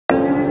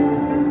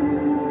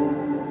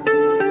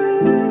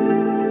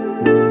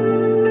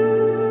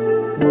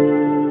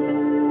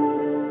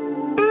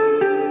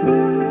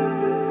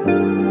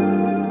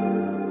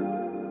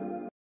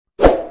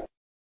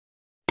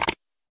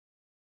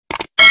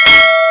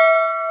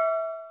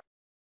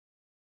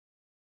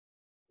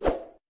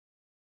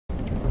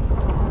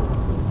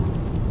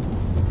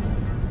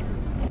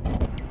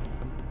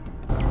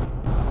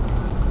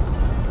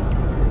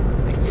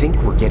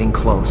getting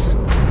close.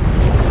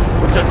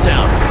 What's that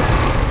sound?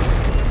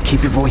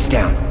 Keep your voice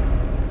down.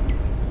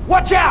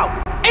 Watch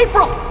out!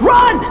 April,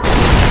 run!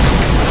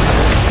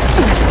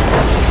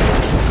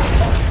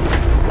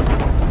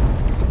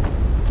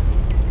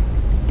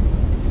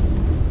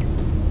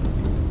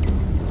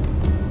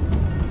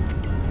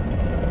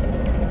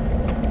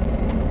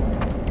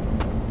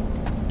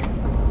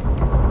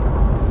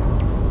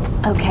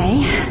 Okay,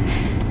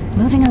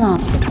 moving along.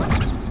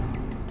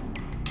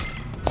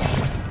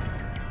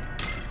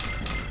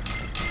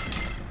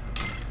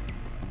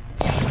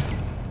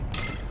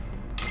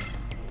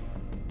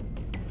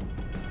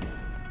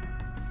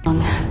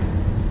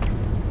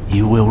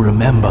 You will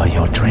remember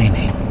your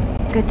training.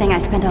 Good thing I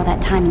spent all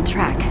that time in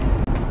track.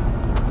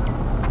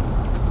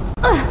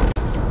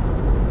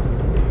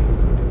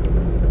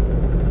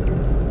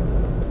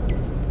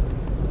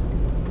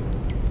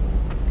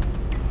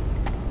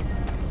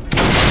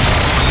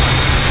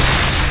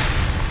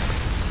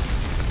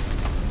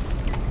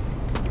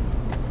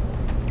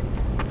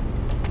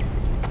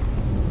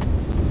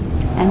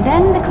 And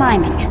then the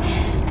climbing.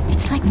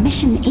 It's like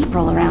Mission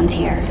April around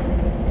here.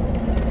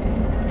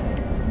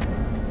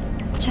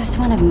 Just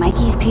one of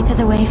Mikey's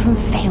pizzas away from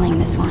failing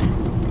this one.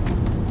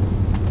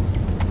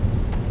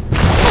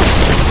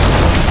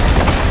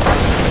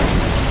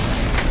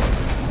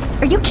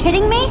 Are you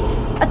kidding me?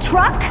 A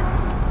truck?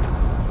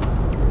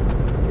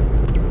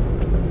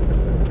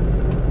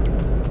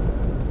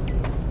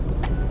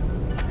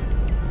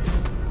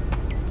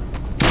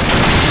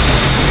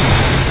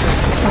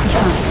 I'll be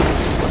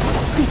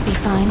fine. Please be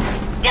fine.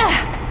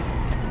 Ugh!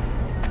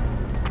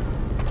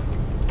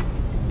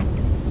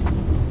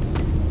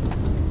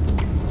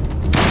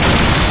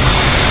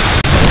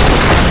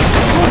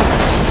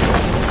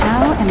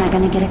 How am I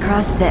gonna get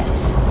across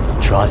this?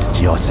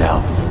 Trust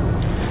yourself.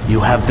 You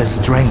have the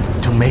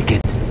strength to make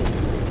it.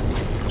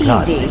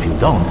 Plus, Easy. if you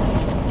don't,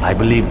 I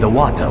believe the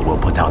water will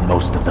put out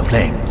most of the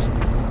flames.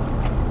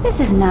 This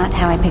is not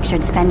how I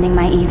pictured spending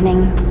my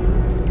evening.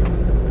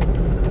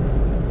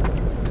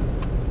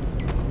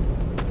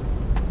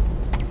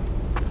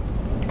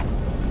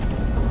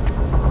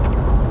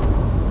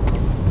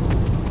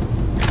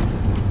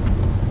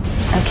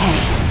 Okay.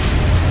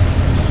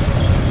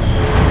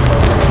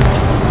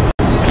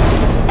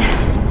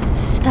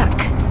 It's stuck.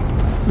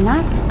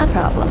 Not a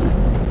problem.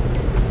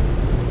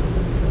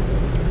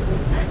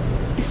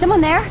 Is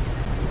someone there?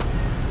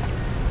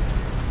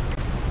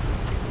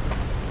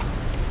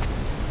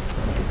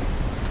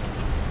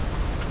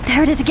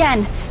 There it is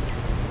again.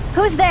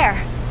 Who's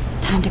there?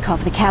 Time to call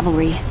for the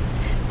cavalry.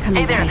 Come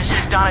Hey on, there, guys. this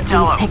is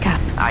Donatello. Please pick up.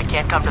 I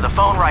can't come to the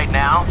phone right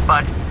now,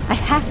 but I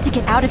have to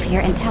get out of here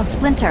and tell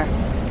Splinter.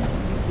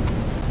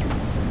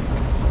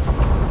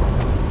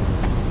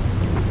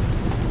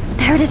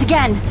 There it is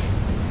again.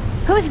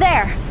 Who's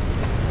there?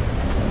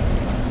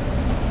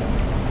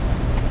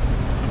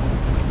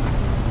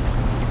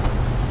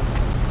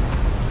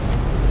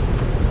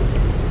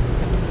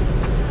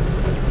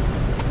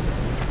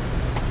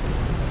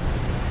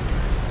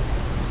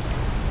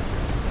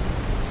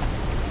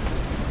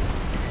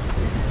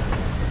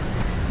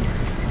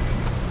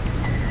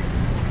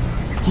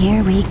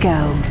 Here we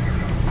go.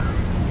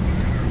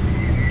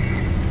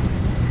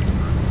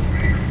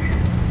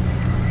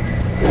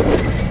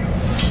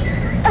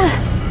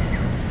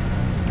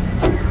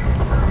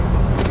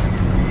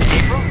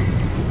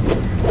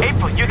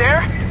 April, you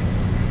there?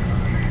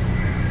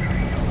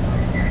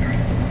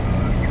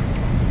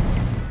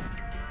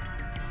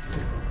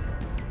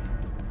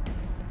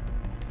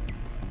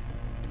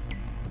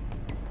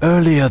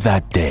 Earlier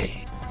that day,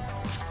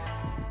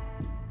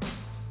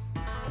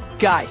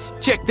 Guys,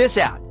 check this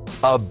out.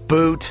 A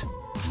boot.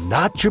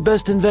 Not your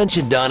best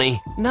invention,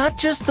 Donnie. Not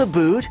just the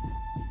boot.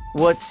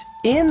 What's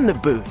in the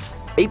boot?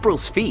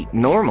 April's feet,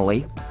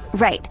 normally.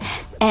 Right.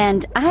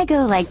 And I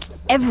go, like,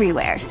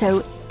 everywhere,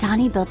 so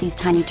Donnie built these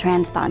tiny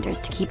transponders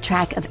to keep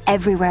track of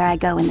everywhere I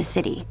go in the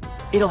city.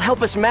 It'll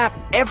help us map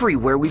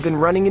everywhere we've been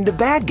running into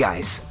bad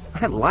guys.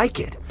 I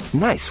like it.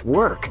 Nice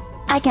work.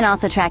 I can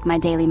also track my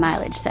daily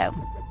mileage, so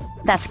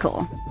that's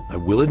cool. I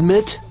will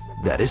admit,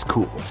 that is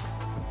cool.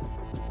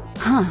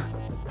 Huh.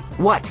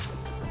 What?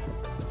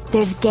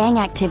 There's gang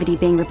activity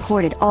being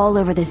reported all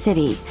over the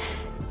city,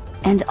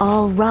 and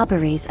all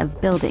robberies of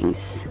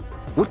buildings.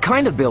 What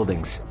kind of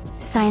buildings?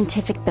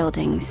 Scientific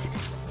buildings,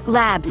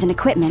 labs and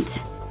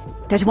equipment.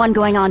 There's one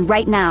going on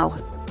right now.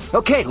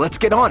 Okay, let's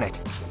get on it.